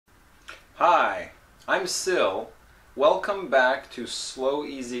Hi, I'm Sil. Welcome back to Slow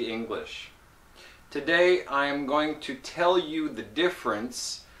Easy English. Today I am going to tell you the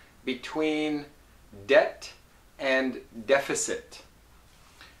difference between debt and deficit.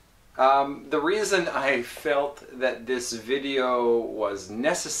 The reason I felt that this video was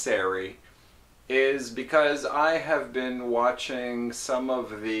necessary is because I have been watching some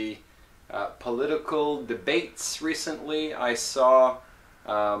of the political debates recently. I saw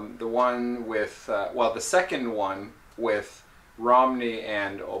the one with, the second one with Romney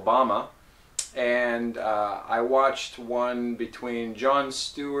and Obama, and I watched one between Jon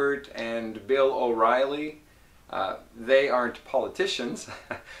Stewart and Bill O'Reilly. They aren't politicians,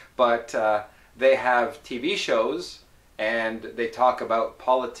 but they have TV shows and they talk about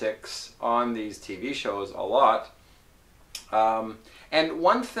politics on these TV shows a lot. And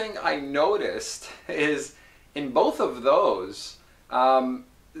one thing I noticed is in both of those,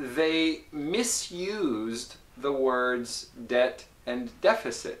 they misused the words debt and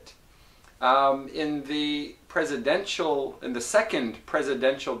deficit. In the second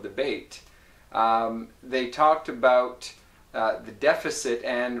presidential debate, they talked about the deficit,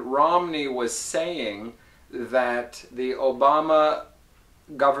 and Romney was saying that the Obama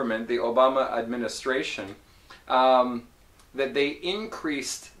government, the Obama administration, that they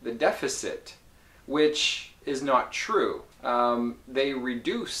increased the deficit, which is not true. They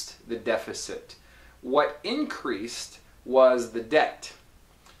reduced the deficit. What increased was the debt.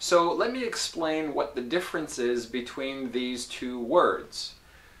 So let me explain what the difference is between these two words.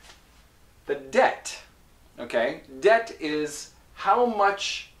 The debt, okay? Debt is how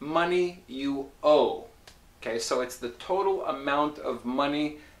much money you owe. Okay, so it's the total amount of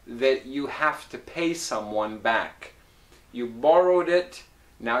money that you have to pay someone back. You borrowed it,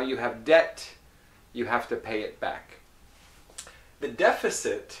 now you have debt, you have to pay it back. The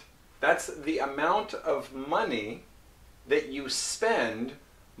deficit, that's the amount of money that you spend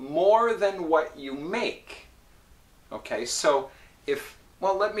more than what you make. Okay, so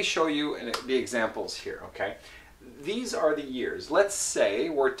let me show you the examples here, okay? These are the years. Let's say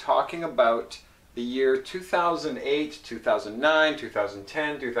we're talking about the year 2008, 2009,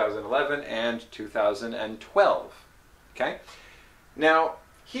 2010, 2011, and 2012, okay? Now,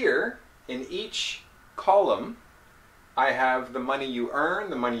 here, in each column, I have the money you earn,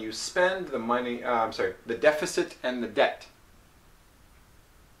 the money you spend, the deficit and the debt.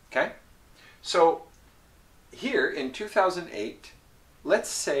 Okay? So here in 2008, let's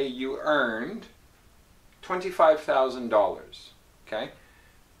say you earned $25,000. Okay?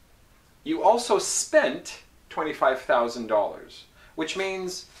 You also spent $25,000, which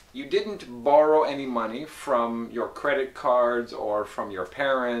means you didn't borrow any money from your credit cards or from your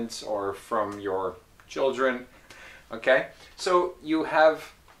parents or from your children. Okay, so you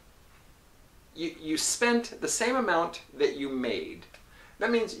spent the same amount that you made.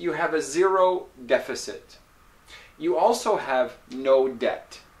 That means you have a zero deficit. You also have no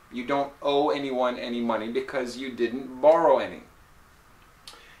debt. You don't owe anyone any money because you didn't borrow any.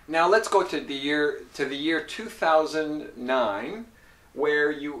 Now let's go to the year 2009, where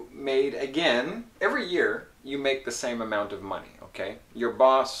you made, again, every year you make the same amount of money. Okay, your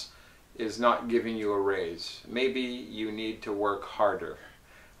boss is not giving you a raise. Maybe you need to work harder,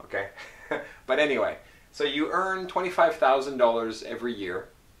 okay? But anyway, so you earn $25,000 every year.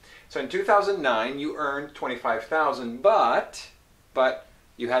 So in 2009, you earned $25,000, but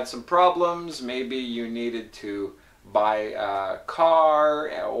you had some problems. Maybe you needed to buy a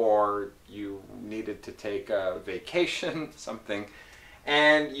car, or you needed to take a vacation, something,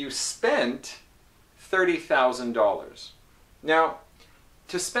 and you spent $30,000. Now,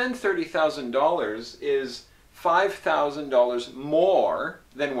 to spend $30,000 is $5,000 more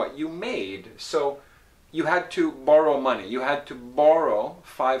than what you made. So you had to borrow money. You had to borrow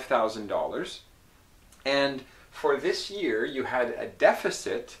 $5,000. And for this year, you had a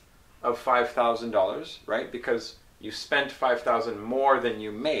deficit of $5,000, right? Because you spent $5,000 more than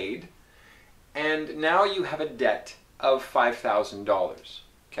you made. And now you have a debt of $5,000.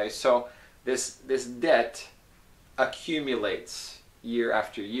 Okay, so this debt accumulates year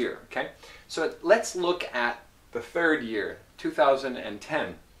after year, okay? So let's look at the third year,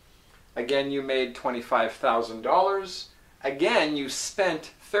 2010. Again, you made $25,000. Again, you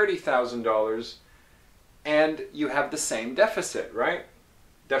spent $30,000, and you have the same deficit, right?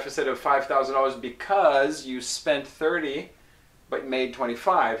 Deficit of $5,000 because you spent 30 but made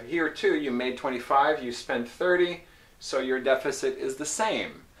 25. Here too, you made 25, you spent 30, so your deficit is the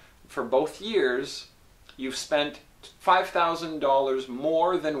same. For both years, you've spent $5,000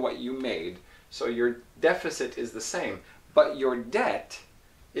 more than what you made, so your deficit is the same, but your debt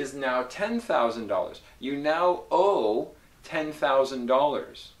is now $10,000. You now owe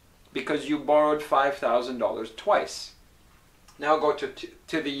 $10,000 because you borrowed $5,000 twice. Now go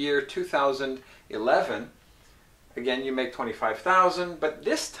to the year 2011. Again, you make $25,000, but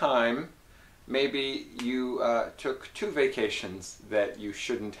this time maybe you took 2 vacations that you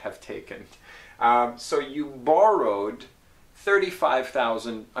shouldn't have taken. So you borrowed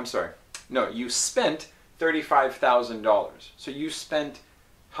 $35,000, I'm sorry, no, you spent $35,000. So you spent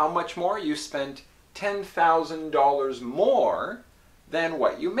how much more? You spent $10,000 more than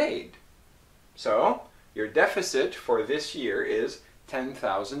what you made. So your deficit for this year is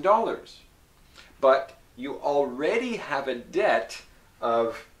 $10,000. But you already have a debt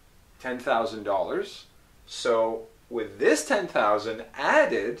of $10,000. So with this $10,000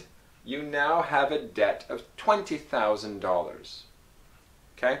 added, you now have a debt of $20,000.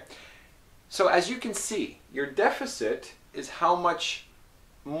 Okay? So as you can see, your deficit is how much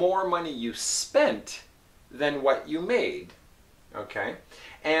more money you spent than what you made. Okay?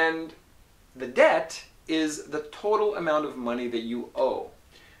 And the debt is the total amount of money that you owe.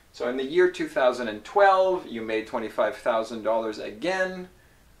 So in the year 2012, you made $25,000 again.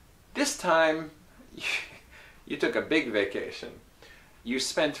 This time, you took a big vacation. You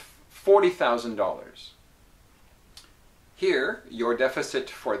spent $40,000. Here, your deficit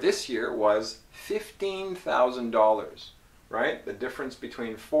for this year was $15,000, right? The difference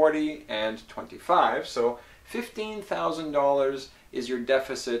between 40 and 25. So $15,000 is your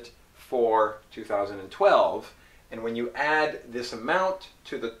deficit for 2012. And when you add this amount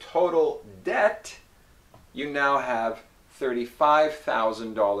to the total debt, you now have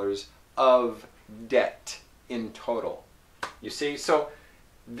 $35,000 of debt in total. You see, so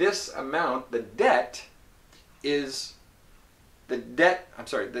this amount, the debt is the debt, I'm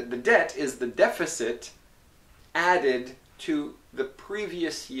sorry, the debt is the deficit added to the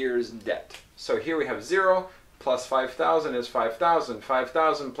previous year's debt. So here we have 0 plus 5,000 is 5,000,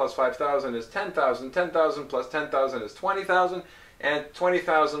 5,000 plus 5,000 is 10,000, 10,000 plus 10,000 is 20,000, and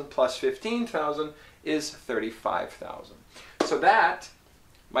 20,000 plus 15,000 is 35,000. So that,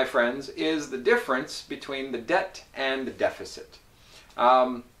 my friends, is the difference between the debt and the deficit.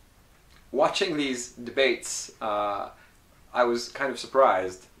 Watching these debates, I was kind of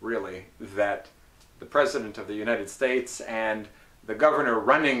surprised, really, that the President of the United States and the governor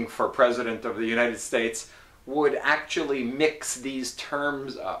running for President of the United States would actually mix these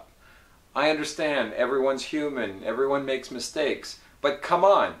terms up. I understand everyone's human, everyone makes mistakes, but come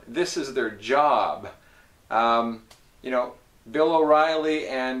on, this is their job. You know, Bill O'Reilly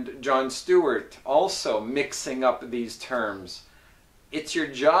and Jon Stewart also mixing up these terms. It's your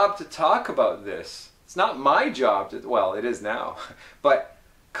job to talk about this. It's not my job to, well, it is now, but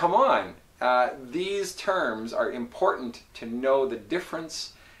come on. These terms are important to know the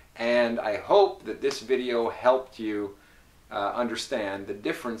difference, and I hope that this video helped you understand the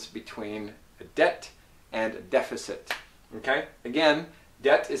difference between a debt and a deficit. Okay? Again,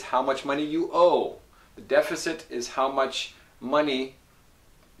 debt is how much money you owe. The deficit is how much money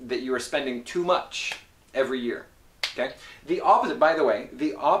that you are spending too much every year. Okay? The opposite, by the way,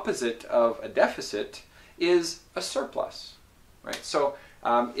 the opposite of a deficit is a surplus. Right? So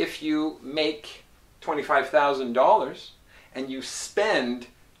if you make $25,000 and you spend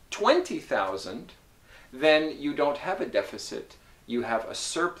 $20,000, then you don't have a deficit, you have a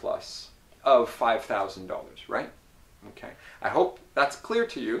surplus of $5,000, right? Okay. I hope that's clear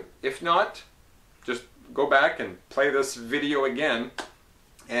to you. If not, just go back and play this video again,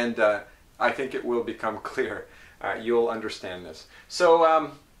 and I think it will become clear. You'll understand this.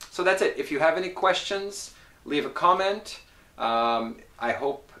 So, so that's it. If you have any questions, leave a comment. I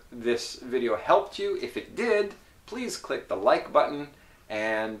hope this video helped you. If it did, please click the like button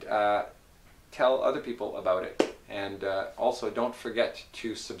and tell other people about it. And also don't forget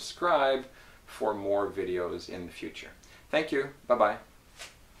to subscribe for more videos in the future. Thank you. Bye-bye.